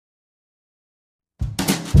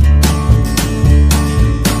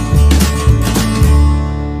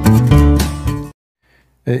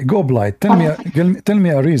Go blind. Tell me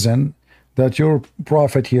a reason that your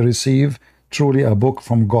prophet he received truly a book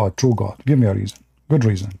from God, true God. Give me a reason. Good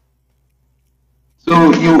reason.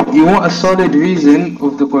 So you want a solid reason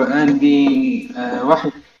of the Quran being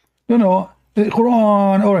wahy? No, the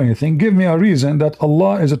Quran or anything. Give me a reason that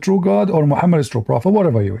Allah is a true God or Muhammad is true prophet,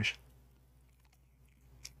 whatever you wish.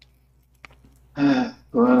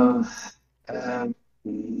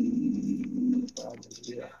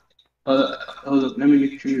 Well, hold up, let me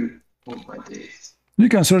look through all my days. You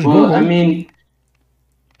can search Well, Google. I mean,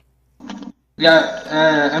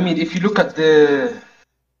 yeah, I mean, if you look at the,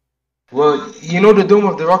 well, you know the Dome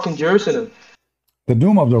of the Rock in Jerusalem? The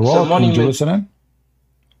Dome of the It's a Rock in monument. Jerusalem?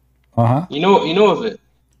 Uh-huh. You know of it?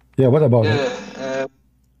 Yeah, what about it? Yeah.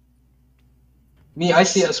 Me, I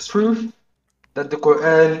see it as proof that the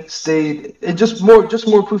Quran stayed. It just more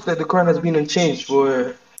proof that the Quran has been unchanged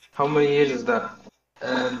for how many years is that?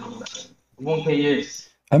 1K years.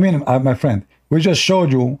 I mean, my friend, we just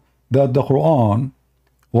showed you that the Quran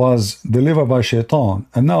was delivered by Shaitan,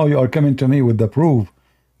 and now you are coming to me with the proof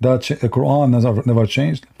that the Quran has never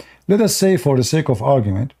changed. Let us say, for the sake of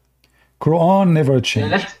argument, Quran never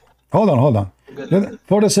changed. Yeah, Hold on.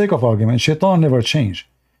 For the sake of argument, Shaitan never changed.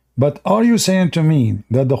 But are you saying to me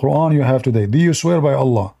that the Quran you have today, do you swear by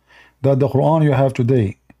Allah that the Quran you have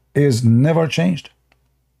today is never changed?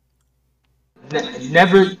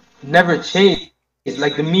 Never changed. It's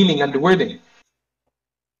like the meaning and the wording.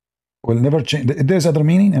 Well, never change. There's other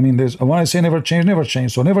meaning. I mean, there's when I say never change, never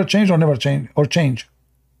change. So never change or never change or change.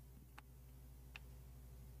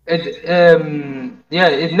 It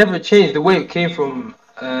never changed the way it came from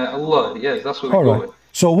Allah. Yes, that's what we go with.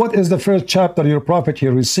 So what is the first chapter your prophet he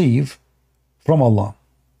received from Allah?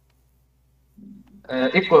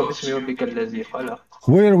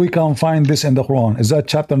 Where we can find this in the Quran? Is that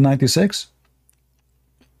chapter 96?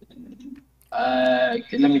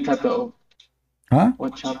 Let me type it up. Huh?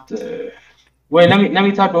 What chapter? Wait, let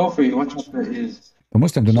me type it out for you. What chapter it is? The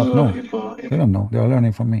Muslims do not know. They don't know. They are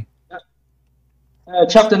learning from me.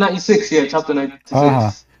 Chapter 96. Yeah, chapter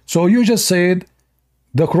 96. So you just said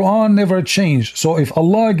the Quran never changed. So if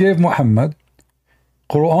Allah gave Muhammad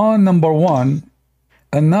Quran number 1,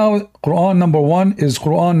 and now Quran number 1 is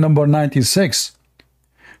Quran number 96.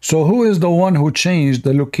 So who is the one who changed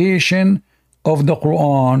the location of the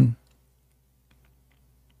Quran?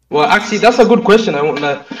 Well, actually, that's a good question. I won't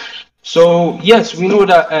lie. So yes, we know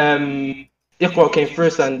that Iqra came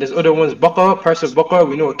first, and there's other ones. Buka, parts of Buka,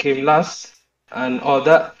 we know it came last, and all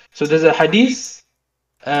that. So there's a hadith.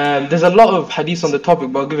 There's a lot of hadith on the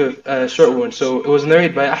topic, but I'll give a short one. So it was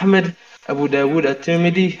narrated by Ahmed, Abu Dawood,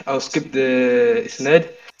 at-Tirmidhi. I'll skip the isnad.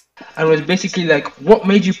 And it was basically like, what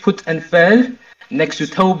made you put Anfal next to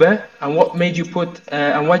Tawbah, and what made you put,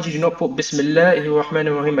 and why did you not put Bismillahir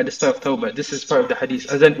Rahmanir Rahim at the start of Tawbah? This is part of the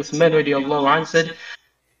hadith. And then Uthman radiallahu anhu said,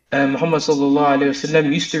 Muhammad sallallahu alayhi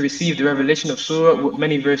wasallam used to receive the revelation of surah with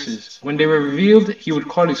many verses. When they were revealed, he would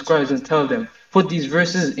call his scribes and tell them, put these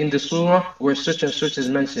verses in the surah where such and such is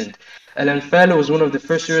mentioned. Al-Anfal was one of the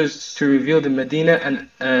first surahs to reveal in Medina, and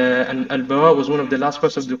Al-Bara was one of the last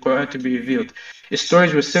parts of the Quran to be revealed. Its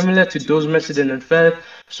stories were similar to those mentioned in Al-Anfal,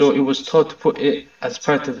 so it was taught to put it as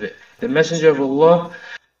part of it. The Messenger of Allah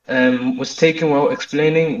was taken,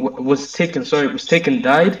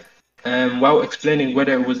 died while explaining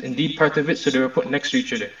whether it was indeed part of it, so they were put next to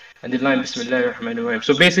each other. And the line Bismillahir Rahmanir Rahim.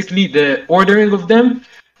 So basically, the ordering of them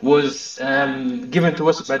was given to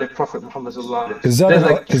us by the Prophet Muhammad sallallahu alaihi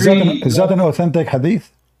wasallam. Is that an authentic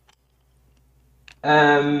hadith?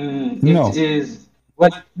 No. It is.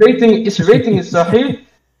 What rating? Its rating is Sahih.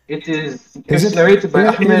 It's narrated by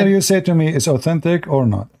Ahmed. Either you say to me it's authentic or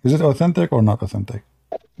not. Is it authentic or not authentic?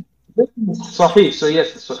 Sahih. So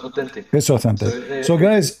yes, it's authentic. It's authentic. So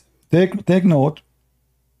guys, take note.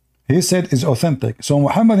 He said it's authentic. So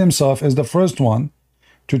Muhammad himself is the first one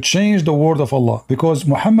to change the word of Allah, because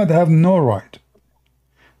Muhammad have no right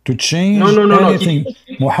to change anything.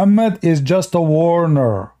 Muhammad is just a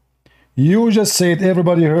warner. You just said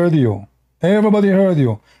everybody heard you. Everybody heard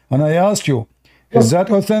you. And I asked you, is that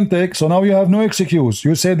authentic? So now you have no excuse.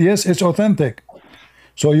 You said yes, it's authentic.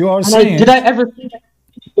 So you are saying, did I ever change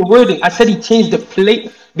the wording? I said he changed the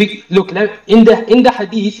plate. Look, in the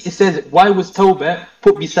hadith it says, why was Tawbah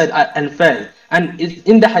put beside Anfal? And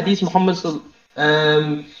in the hadith Muhammad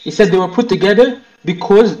he said they were put together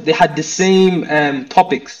because they had the same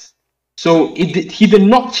topics. So he did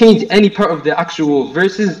not change any part of the actual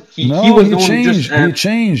verses. He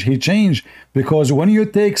changed because when you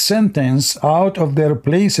take sentence out of their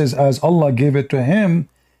places as Allah gave it to him,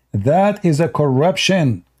 that is a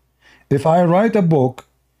corruption. If I write a book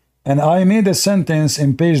and I made a sentence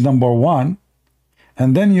in page number 1, and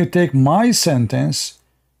then you take my sentence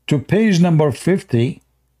to page number 50,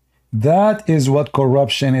 that is what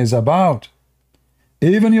corruption is about.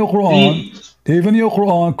 Even your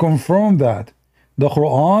Quran confirmed that. The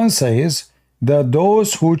Quran says that those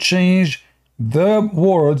who change the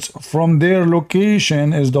words from their location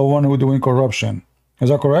is the one who doing corruption. Is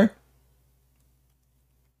that correct?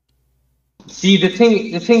 See, the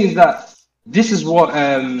thing is that this is what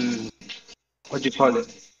do you call it?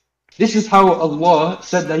 This is how Allah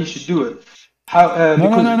said that He should do it. How? No.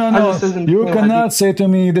 You cannot say to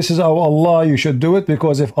me, this is how Allah you should do it,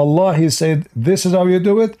 because if Allah He said this is how you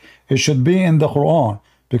do it, it should be in the Quran.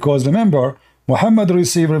 Because remember, Muhammad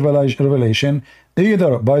received revelation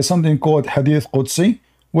either by something called Hadith Qudsi,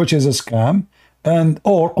 which is a scam,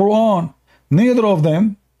 or Quran. Neither of them,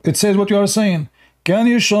 it says what you are saying. Can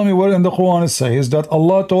you show me where in the Quran it says that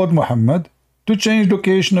Allah told Muhammad to change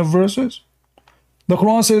location of verses? The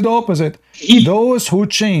Quran says the opposite. Those who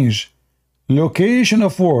change location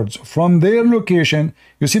of words from their location,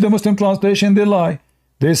 you see the Muslim translation, they lie.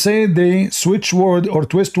 They say they switch word or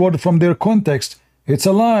twist word from their context. It's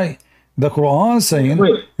a lie. The Quran saying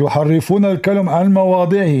يُحَرِّفُونَ الْكَلِمَ عَنْ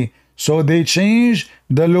مَوَاضِعِهِ. So they change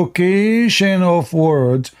the location of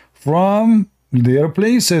words from their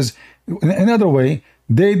places. In another way,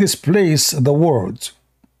 they displace the words.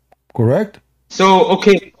 Correct? So,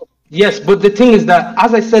 okay. Yes, but the thing is that,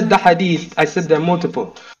 as I said the hadith, I said there are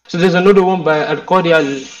multiple. So there's another one by Al-Qadi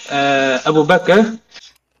Abu Bakr.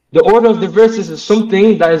 The order of the verses is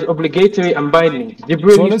something that is obligatory and binding.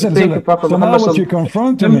 So listen, so now what you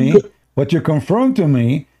confirm to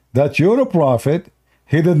me, that you're a prophet,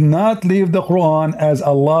 he did not leave the Quran as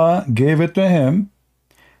Allah gave it to him.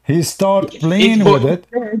 He started playing with it.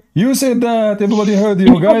 You said that, everybody heard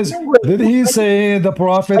you guys. Did he say the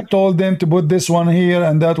prophet told them to put this one here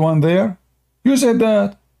and that one there? You said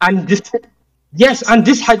that. And this, yes, and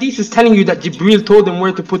this hadith is telling you that Jibril told them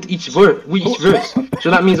where to put each verse. So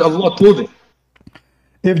that means Allah told him.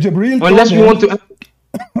 If Jibril unless we want to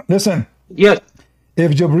listen. Yes.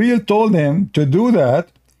 If Jibril told him to do that,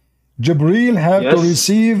 Jibril had to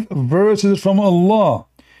receive verses from Allah.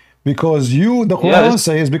 Because the Quran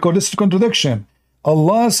says, because this is contradiction.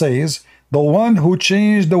 Allah says, the one who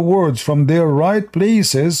changed the words from their right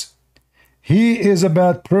places, he is a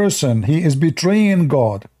bad person. He is betraying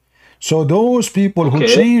God. So those people who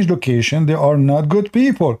change location, they are not good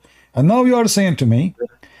people. And now you are saying to me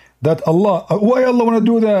that Allah, why Allah want to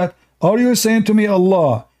do that? Are you saying to me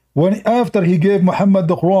Allah, when after he gave Muhammad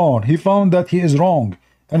the Quran, he found that he is wrong,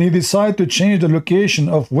 and he decided to change the location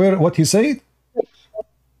of what he said?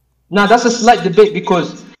 Now that's a slight debate,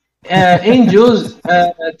 because angels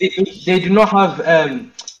they do not have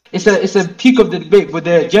it's a peak of the debate, but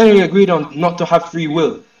they're generally agreed on not to have free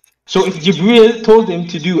will. So if Jibril told him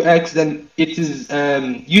to do X, then it is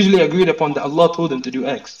usually agreed upon that Allah told him to do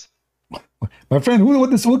X. My friend,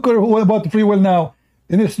 what about free will now?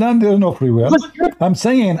 In Islam, there is no free will. I'm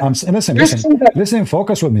saying, listen,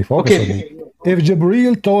 focus with me, If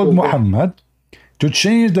Jibril told Muhammad to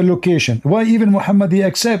change the location, why even Muhammad he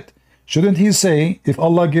accept? Shouldn't he say, if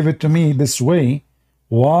Allah give it to me this way,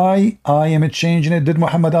 why I am changing it? Did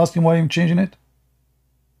Muhammad ask him why I'm changing it?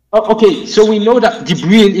 Okay, so we know that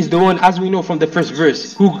Jibril is the one, as we know from the first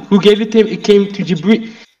verse, who gave it to him. It came to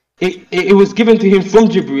Jibril. It was given to him from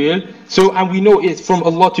Jibril. So, and we know it's from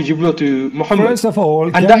Allah to Jibril to Muhammad. First of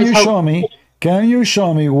all, can you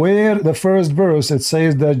show me where the first verse it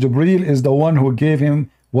says that Jibril is the one who gave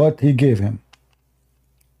him what he gave him?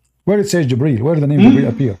 Where it says Jibril, where the name Jibril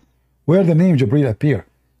appear? Where the name Jibril appear?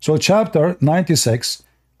 So chapter 96,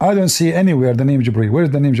 I don't see anywhere the name Jibril. Where's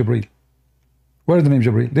the name Jibril? Where's the name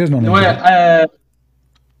Jibril? There's no name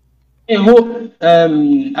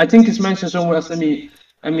Jibril. I think it's mentioned somewhere else.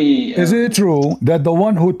 Is it true that the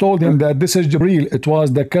one who told him that this is Jibril, it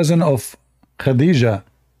was the cousin of Khadija,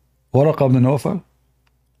 Waraq ibn Nawfal?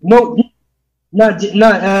 No,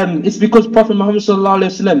 it's because Prophet Muhammad sallallahu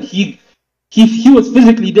alaihi wasallam, he was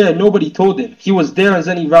physically there. Nobody told him. He was there and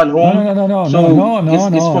then he ran home.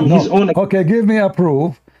 No. Okay, give me a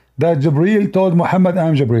proof that Jibril told Muhammad,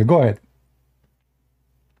 I'm Jibril. Go ahead.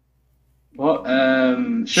 Well,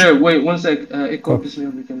 sure. Wait one sec.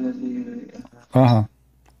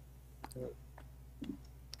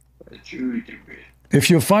 If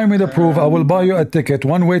you find me the proof, I will buy you a ticket,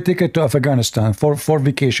 one-way ticket to Afghanistan for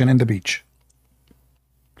vacation in the beach.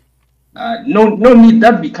 No need.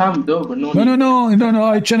 That become though, but no.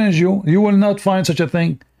 I challenge you. You will not find such a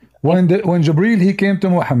thing. When Jibril he came to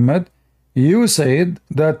Muhammad, you said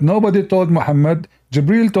that nobody told Muhammad.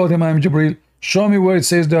 Jibril told him, "I'm Jibril." Show me where it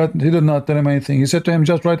says that he did not tell him anything. He said to him,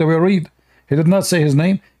 "Just right away read." He did not say his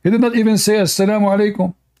name. He did not even say Assalamu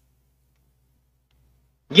alaikum.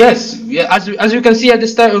 Yes, yeah, as you can see at the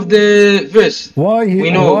start of the verse. Why he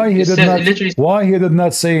did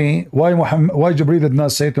not say, why Jibreel did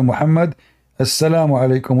not say to Muhammad Assalamu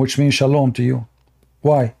alaikum, which means shalom to you?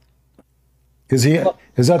 Why? Is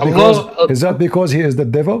that because he is the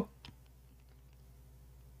devil?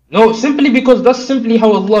 No, simply because that's simply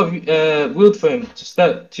how Allah willed for him to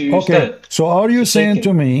start. So are you saying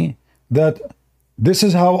to me that this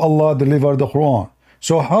is how Allah delivered the Quran?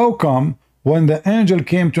 So how come when the angel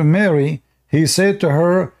came to Mary, he said to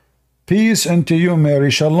her, peace unto you, Mary,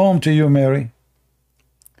 shalom to you, Mary?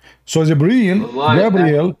 So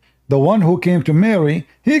Gabriel, the one who came to Mary,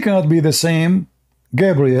 he cannot be the same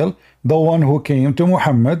Gabriel, the one who came to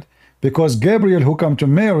Muhammad, because Gabriel who come to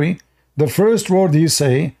Mary, the first word he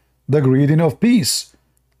say, the greeting of peace.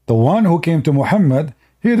 The one who came to Muhammad,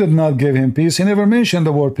 he did not give him peace. He never mentioned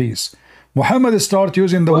the word peace. Muhammad started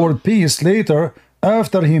using the word peace later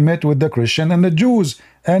after he met with the Christian and the Jews,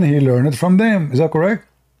 and he learned it from them. Is that correct?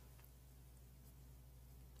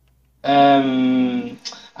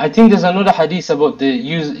 I think there's another hadith about the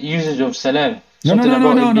usage of salam. No,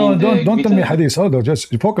 don't tell me hadith. Hold on,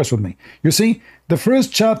 just focus with me. You see, the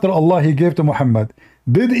first chapter Allah he gave to Muhammad,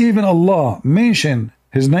 did even Allah mention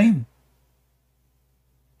his name?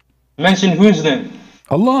 Mention whose name?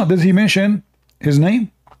 Allah, did he mention his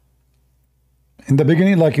name? In the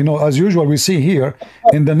beginning, like, you know, as usual, we see here,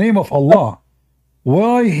 in the name of Allah.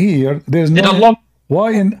 Why here, there's no...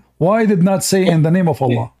 Why did not say in the name of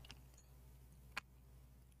Allah?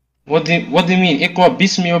 What do you mean? Iqra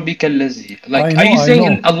bismi rabbika allazi. Like, are you saying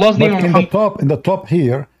in Allah's name? In the top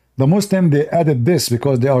here, the Muslim, they added this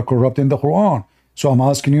because they are corrupting the Quran. So I'm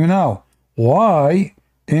asking you now, why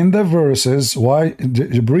in the verses, why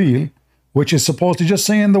Jibreel, which is supposed to just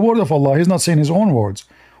say in the word of Allah, he's not saying his own words.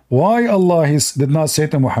 Why Allah did not say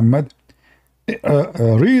to Muhammad,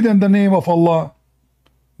 read in the name of Allah,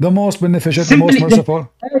 the most beneficent, the most merciful?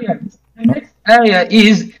 The next ayah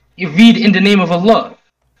is, you read in the name of Allah.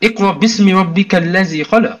 Iqra bismi rabbika allazi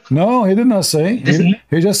khalaq. No, he did not say.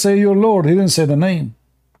 He just say your Lord. He didn't say the name.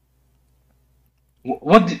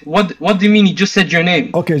 What do you mean he just said your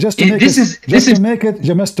name? Okay, just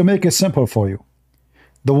to make it simple for you.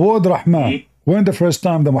 The word Rahman, when the first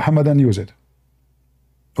time the Muhammadan used it?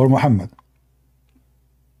 Or Muhammad?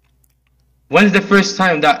 When's the first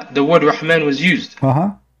time that the word Rahman was used?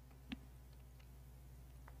 I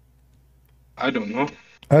don't know.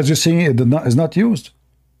 As you see, it is not used.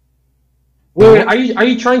 Wait, are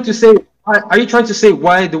you trying to say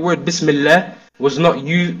why the word Bismillah was not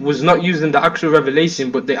used in the actual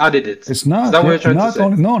revelation, but they added it? It's not. Is that what you're trying to say?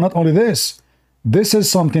 Not only this. This is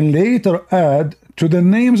something later add to the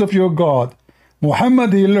names of your God.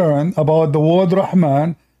 Muhammad, he learned about the word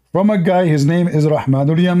Rahman from a guy, his name is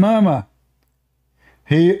Rahmanul Yamama.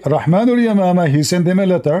 Rahmanul Yamama, he sent him a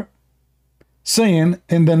letter saying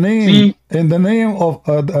in the name of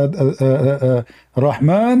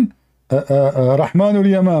Rahman, Rahmanul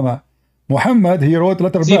Yamama. Muhammad, he wrote a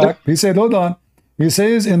letter back. He said, hold on. He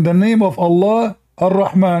says, in the name of Allah,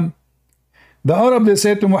 Ar-Rahman. The Arab, they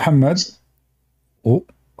said to Muhammad,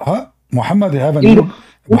 Muhammad have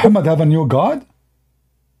a new God?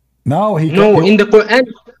 Now in the Quran.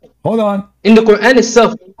 Hold on. In the Quran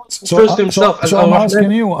itself, refers to himself as Ar-Rahman.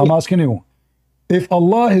 I'm asking you, if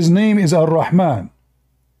Allah, his name is Ar-Rahman,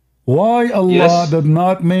 why Allah did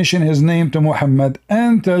not mention his name to Muhammad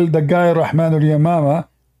until the guy Rahmanul Yamama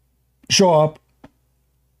show up?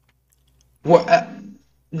 Well,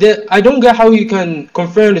 I don't get how you can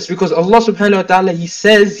confirm this, because Allah subhanahu wa ta'ala, he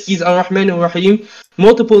says he's Ar-Rahman Ar-Rahim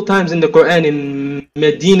multiple times in the Quran, in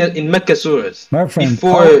Medina, in Mecca surahs. My friend,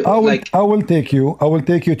 I will take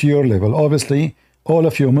you to your level. Obviously, all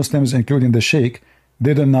of you Muslims, including the Sheikh,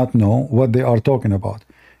 they do not know what they are talking about.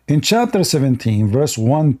 In chapter 17, verse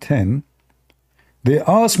 110, they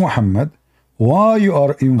ask Muhammad, why you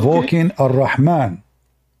are invoking Ar-Rahman?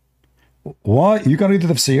 Why? You can read the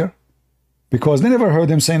tafsir. Because they never heard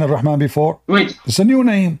him saying Ar-Rahman before. Wait. It's a new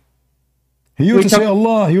name. He used to say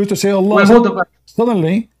Allah. He used to say Allah. Wait,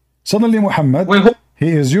 suddenly Muhammad, he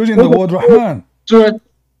is using the word Rahman.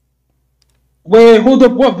 Wait, hold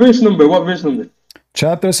up. What verse number?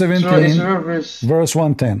 Chapter 17, verse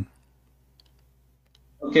 110.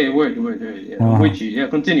 Okay, wait. Yeah. With you. Yeah,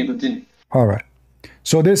 continue. All right.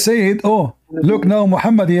 So they said, oh, look now,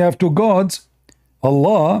 Muhammad, you have two gods,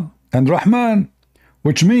 Allah and Rahman,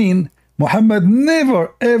 which mean Muhammad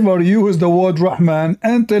never ever used the word Rahman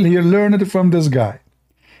until he learned it from this guy.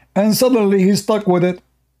 And suddenly he stuck with it.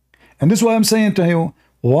 And this is why I'm saying to you,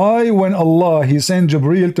 why when Allah, he sent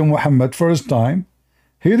Jibreel to Muhammad first time,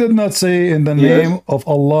 He did not say in the name of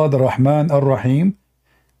Allah, the Rahman, Ar-Rahim.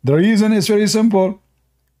 The reason is very simple.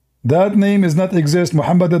 That name is not exist.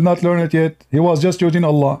 Muhammad did not learn it yet. He was just using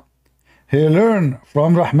Allah. He learned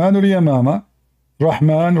from Rahmanul Yamama,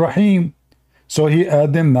 Rahman, Rahim. So he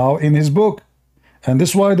add them now in his book. And this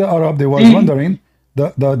is why the Arab, they were wondering,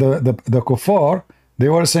 the kuffar, they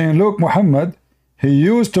were saying, look, Muhammad, he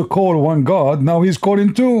used to call one God, now he's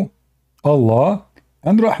calling two, Allah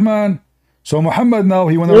and Rahman. So Muhammad now,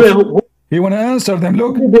 he want to answer them,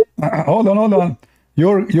 look, hold on.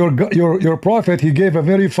 Your prophet, he gave a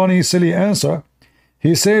very funny, silly answer.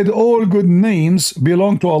 He said, all good names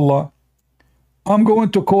belong to Allah. I'm going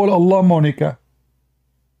to call Allah Monica.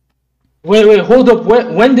 Wait, hold up.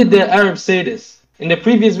 When did the Arabs say this? In the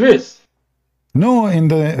previous verse? No,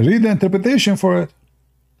 read the interpretation for it.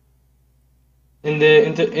 In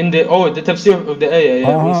the tafsir of the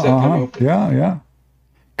ayah. Yeah.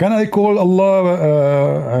 Can I call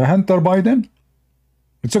Allah Hunter Biden?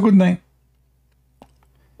 It's a good name.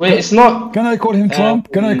 Wait, it's not. Can I call him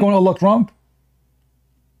Trump? Can I call Allah Trump?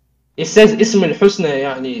 It says Ism al-Husna,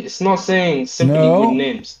 yani. It's not saying simply good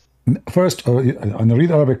names. First, I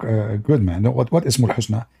read Arabic, good man. What Ism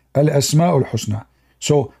al-Husna? Al-Asma al-Husna.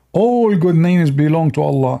 So all good names belong to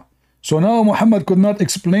Allah. So now Muhammad could not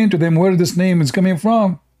explain to them where this name is coming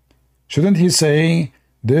from. Shouldn't he say,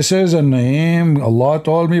 this is a name Allah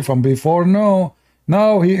told me from before? No.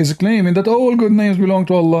 Now he is claiming that all good names belong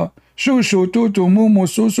to Allah. Shushu, Tutu, Mumu,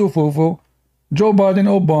 Susu, Fufu, Joe Biden,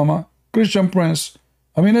 Obama, Christian Prince.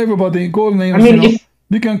 I mean, everybody, gold names.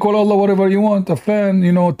 You can call Allah whatever you want. A fan,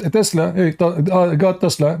 Tesla. Hey, God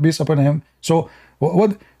Tesla, peace upon him. So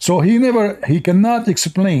what? So he cannot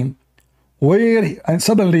explain where and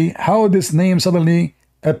suddenly how this name suddenly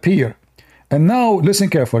appear. And now listen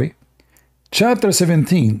carefully. Chapter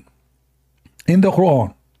 17 in the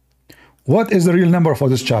Quran. What is the real number for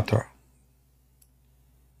this chapter?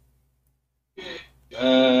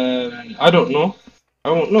 I don't know.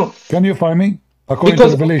 I won't know. Can you find me? According to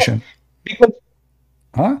Revelation. Because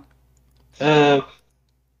huh?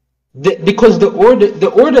 Because the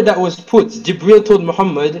order that was put, Jibril told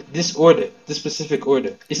Muhammad this specific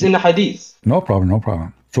order. It's in the hadith. No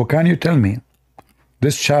problem. So can you tell me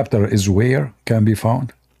this chapter is where can be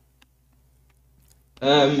found?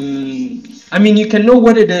 I mean, you can know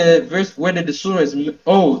whether the surah is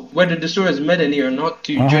Madani or not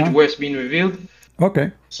to judge where it's being revealed.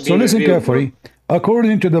 Okay. So listen carefully.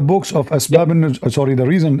 According to the books of the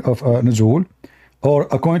reason of Nuzul, or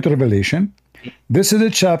according to Revelation, this is the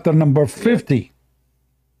chapter number 50.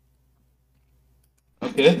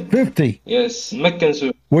 Okay. 50. Yes, Meccan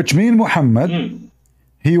surah. Which means Muhammad,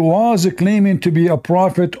 he was claiming to be a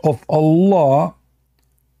prophet of Allah,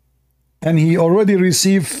 and he already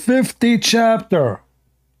received 50 chapter.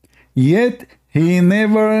 Yet he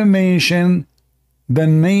never mentioned the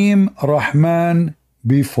name Rahman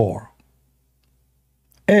before.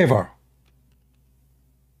 Ever.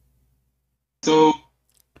 So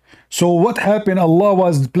what happened? Allah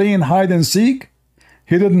was playing hide and seek.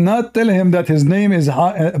 He did not tell him that his name is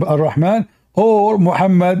Ar-Rahman, or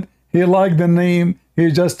Muhammad, he liked the name,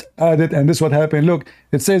 he just added, and this is what happened. Look,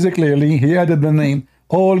 it says it clearly, he added the name.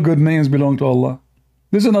 All good names belong to Allah.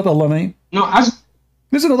 This is not Allah name. No,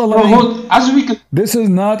 this is not Allah name. This is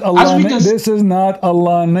not Allah name. This is not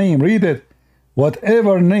Allah name. Read it.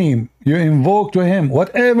 Whatever name you invoke to him,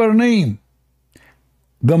 whatever name,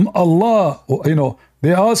 Allah,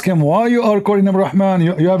 they ask him, why you are calling him Rahman?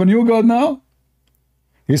 You have a new God now?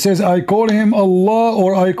 He says, I call him Allah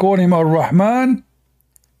or I call him Ar-Rahman.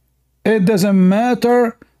 It doesn't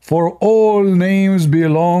matter, for all names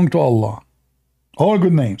belong to Allah. All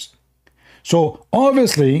good names. So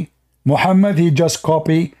obviously, Muhammad, he just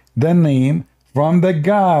copied the name from the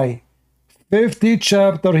guy. 50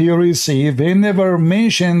 chapter he received, he never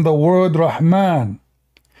mentioned the word Rahman.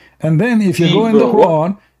 And then if you go in the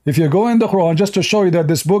Quran, just to show you that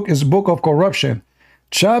this book is book of corruption,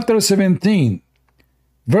 chapter 17,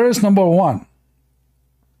 verse number 1.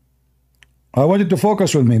 I want you to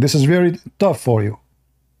focus with me. This is very tough for you.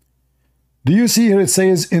 Do you see here it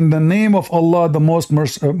says, in the name of Allah, the most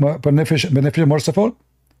beneficent, merciful?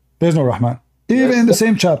 There's no Rahman. Even in the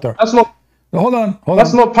same chapter. That's not. Hold on.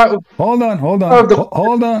 That's not part of. Hold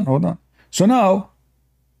on. So now,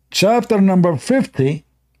 chapter number 50,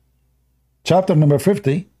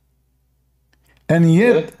 and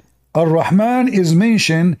yet Ar-Rahman is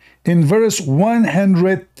mentioned in verse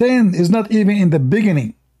 110, is not even in the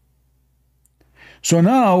beginning. So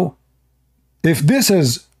now, if this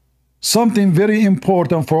is something very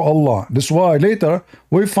important for Allah, this is why later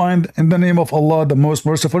we find in the name of Allah, the most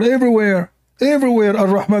merciful, everywhere,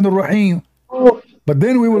 Ar-Rahman Ar-Rahim. But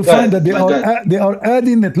then we will find that they are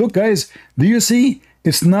adding it. Look, guys, do you see?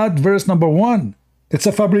 It's not verse number 1. It's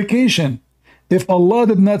a fabrication. If Allah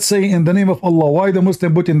did not say in the name of Allah, why the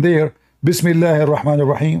Muslim put in there Bismillahir Rahmanir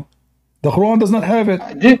Rahim? The Quran does not have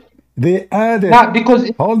it. They added. Because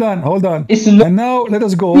hold on. And now let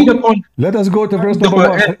us go. Let us go to verse number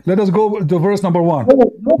 1. Let us go to verse number 1.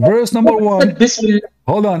 Verse number 1.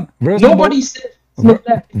 Hold on. Nobody said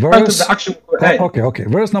verse the actual Quran. Okay.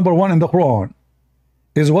 Verse number 1 in the Quran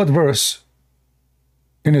is what verse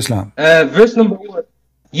in Islam? Verse number 1.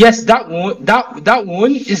 Yes, that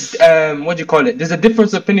one is what do you call it? There's a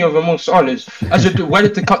difference of opinion among scholars as to whether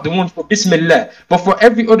to cut the one for Bismillah. But for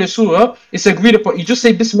every other surah, it's agreed upon. You just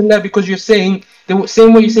say Bismillah because you're saying the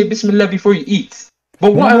same way you say Bismillah before you eat.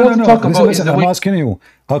 But what I want to talk about is the I'm asking you,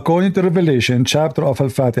 according to Revelation, chapter of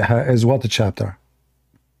Al-Fatiha is what chapter?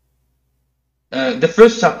 The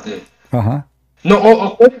first chapter. No,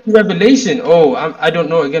 according to Revelation. I don't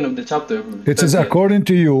know again of the chapter. It says according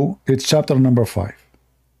to you, it's chapter number 5.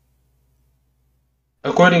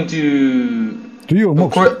 According to you, to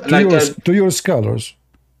your scholars.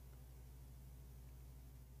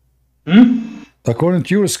 According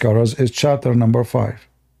to your scholars, it's chapter number 5.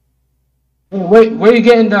 Wait, where are you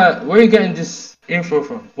getting that? Where are you getting this info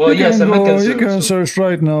from? Well, you can search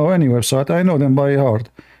right now any website. I know them by heart.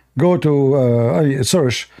 Go to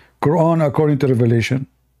search Quran according to Revelation.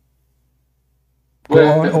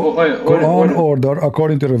 Quran order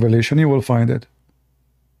according to Revelation. You will find it.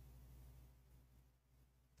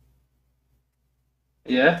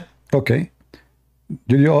 Yeah. Okay.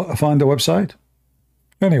 Did you find the website?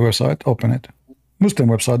 Any website, open it. Muslim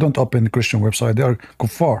website, don't open Christian website. They are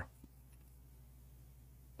kuffar.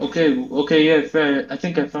 Okay, yeah, fair. I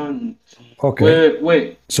think I found. Okay.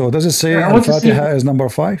 Wait. So does it say Al-Fatiha is number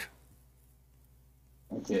 5?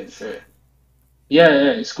 Okay, fair.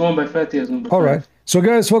 Yeah, it's going by Fatiha as number 5. All right. So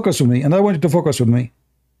guys, focus with me, and I want you to focus with me.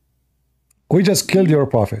 We just killed your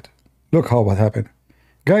prophet. Look how what happened.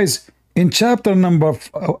 Guys, in chapter number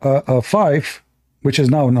 5, which is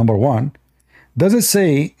now number 1, does it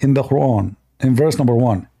say in the Quran, in verse number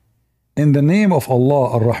 1, in the name of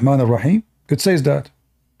Allah, Ar-Rahman Ar-Rahim? It says that.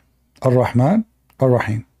 Ar-Rahman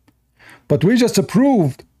Ar-Rahim. But we just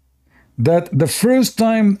proved that the first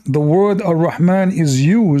time the word Ar-Rahman is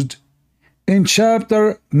used in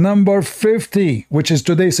chapter number 50, which is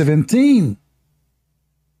today 17.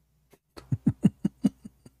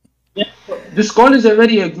 The scholars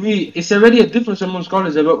already agree. It's already a difference among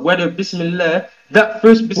scholars about whether Bismillah, that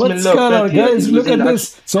first Bismillah. What scholar, guys? Look at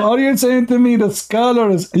this. So are you saying to me that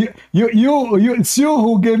scholars? It's you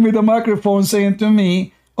who gave me the microphone, saying to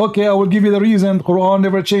me, "Okay, I will give you the reason Quran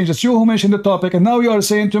never changed." It's you who mentioned the topic, and now you are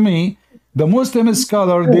saying to me, the Muslim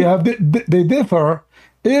scholar they differ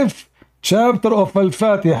if chapter of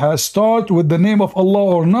Al-Fatiha start with the name of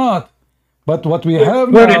Allah or not. But what we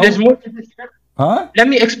have now. There's more to this. Let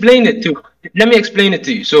me explain it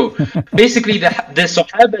to you. So basically the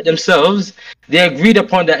Sahaba themselves, they agreed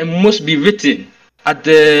upon that it must be written at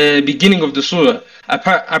the beginning of the surah,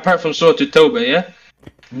 apart from Surah Tawbah, yeah?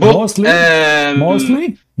 But,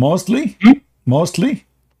 mostly.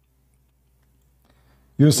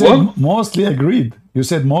 You said what? Mostly agreed. You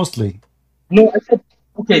said mostly. No, I said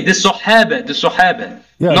okay, the Sahaba,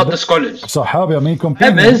 yeah, not the scholars. Sahaba, I mean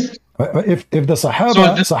companions. If the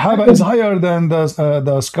Sahaba is higher than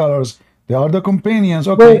the scholars, they are the companions.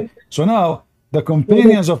 Okay, so now the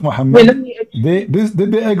companions of Muhammad,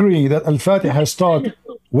 did they agree that Al-Fatiha start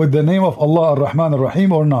with the name of Allah Ar-Rahman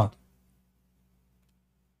Ar-Rahim or not?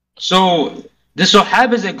 So the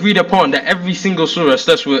Sahabas agreed upon that every single surah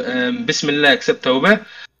starts with Bismillah except Tawbah.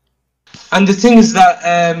 And the thing is that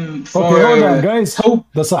okay, hold on, guys.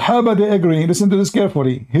 The Sahaba, they agree. Listen to this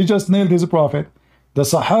carefully. He just nailed his prophet. The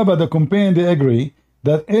Sahaba, the companion, they agree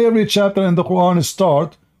that every chapter in the Quran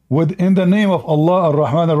start with in the name of Allah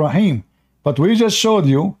Ar-Rahman Ar-Rahim. But we just showed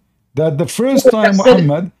you that the first time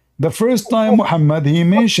Muhammad, he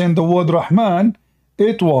mentioned the word Rahman,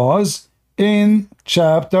 it was in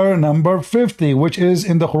chapter number 50, which is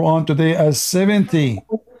in the Quran today as 70.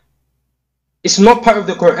 It's not part of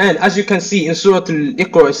the Quran. As you can see in Surah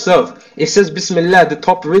Al-Iqra itself, it says Bismillah, the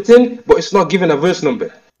top written, but it's not given a verse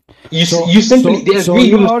number. You simply agree. So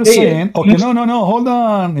you are saying, okay, no, hold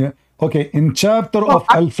on. Yeah. Okay, in chapter of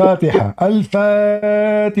Al-Fatiha,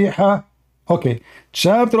 okay,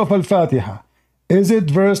 chapter of Al-Fatiha, is it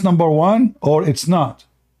verse number 1 or it's not?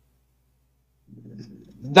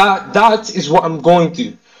 That is what I'm going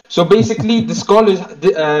to. So basically, the scholars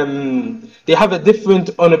they have a different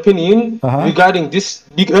opinion regarding this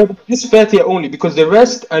Fatiha only, because the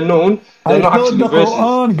rest are known. They're not thought actually the verses.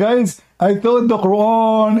 Quran, guys, I thought the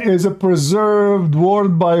Quran is a preserved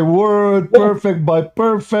word by word, perfect by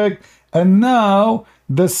perfect, and now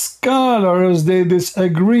the scholars, they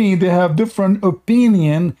disagree, they have different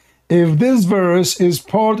opinion if this verse is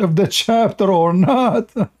part of the chapter or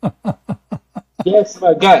not. Yes,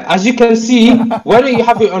 my guy. As you can see, whether you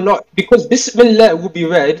have it or not, because Bismillah will be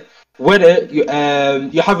read whether you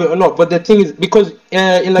have it or not. But the thing is, because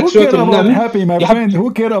in like Who care certain about them, happy, my friend?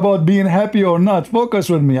 Who care about being happy or not? Focus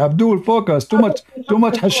with me, Abdul. Focus. Too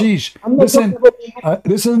much hashish. Listen,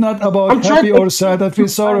 this is not about happy or sad. I feel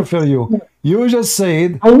sorry for you. You just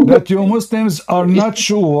said that you Muslims are not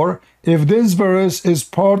sure if this verse is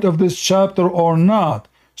part of this chapter or not.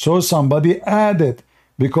 So somebody added,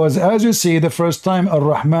 because as you see, the first time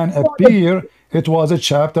Ar-Rahman appeared, it was a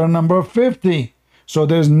chapter number 50. So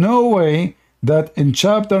there's no way that in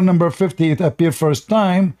chapter number 50 it appeared first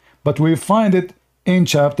time, but we find it in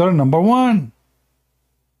chapter number 1.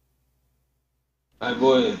 My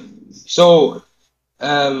boy. So,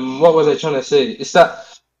 what was I trying to say? It's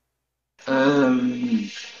that, oh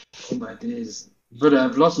my days, brother,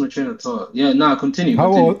 I've lost my train of thought. Yeah, nah, continue.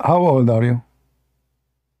 How old are you?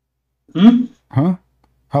 Huh?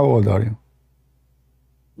 How old are you?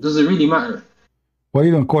 Does it really matter? Well,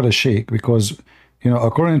 you don't call a sheikh because,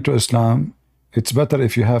 according to Islam, it's better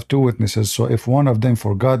if you have 2 witnesses. So if one of them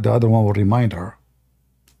forgot, the other one will remind her.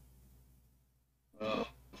 Of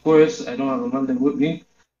course, I don't have a man with me.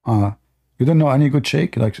 You don't know any good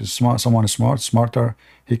sheikh, like someone smarter,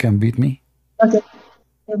 he can beat me? Okay.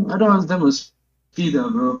 I don't have them as feeder,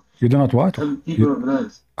 bro. You do not what? I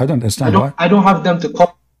don't understand what? I don't have them to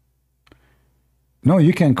call. No,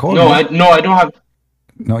 you can call them. I don't have.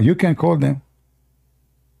 No, you can call them.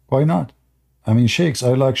 Why not? I mean, sheikhs,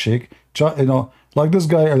 I like sheikh. Like this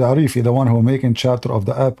guy Al-Arifi, the one who making chapter of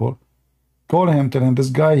the apple. Call him, tell him this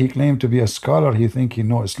guy, he claimed to be a scholar, he think he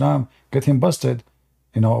know Islam, get him busted.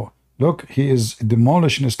 Look, he is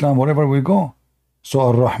demolishing Islam wherever we go. So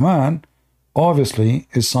Ar-Rahman obviously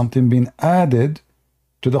is something being added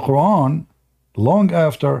to the Quran long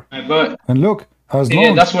after. And look, as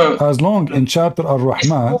long in chapter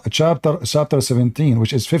Ar-Rahman, chapter 17,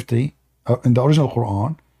 which is 50 in the original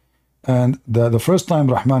Quran, and the first time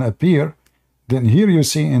Rahman appear, then here you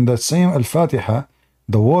see in the same Al-Fatiha,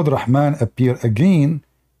 the word Rahman appear again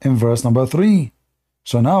in verse number 3.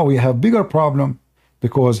 So now we have bigger problem,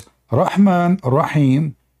 because Rahman,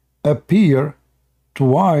 Rahim appear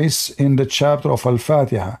twice in the chapter of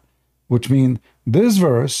Al-Fatiha, which means this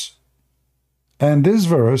verse and this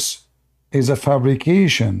verse is a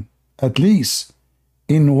fabrication, at least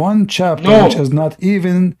in one chapter, which is not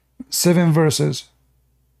even 7 verses.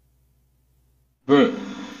 Bro,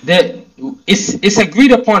 it's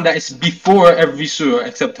agreed upon that it's before every surah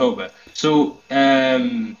except Tawbah. So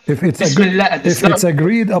if it's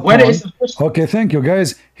agreed upon, okay, thank you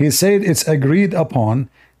guys. He said it's agreed upon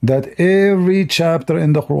that every chapter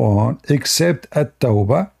in the Quran except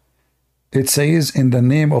At-Tawbah, it says in the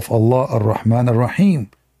name of Allah Ar-Rahman Ar-Rahim.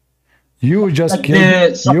 You just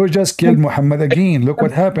killed Muhammad again. Look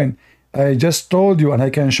what happened. I just told you, and I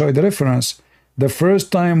can show you the reference. The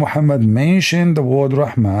first time Muhammad mentioned the word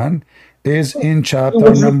Rahman is in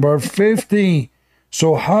chapter number 50.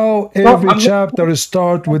 So how every chapter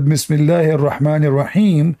start with Bismillahir Rahmanir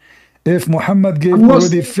Rahim if Muhammad gave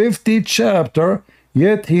already 50 chapter,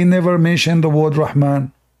 yet he never mentioned the word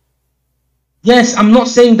Rahman? Yes, I'm not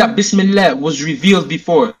saying that Bismillah was revealed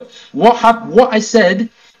before. What I said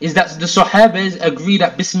is that the Sahabas agree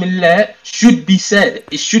that Bismillah should be said.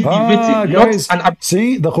 It should be written. Guys,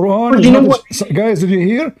 see, the Quran is not, guys, did you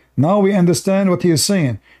hear? Now we understand what he is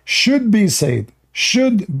saying. Should be said.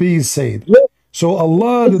 Should be said. Yeah. So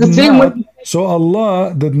Allah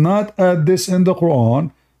did not add this in the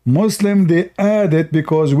Quran. Muslim, they add it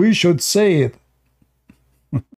because we should say it.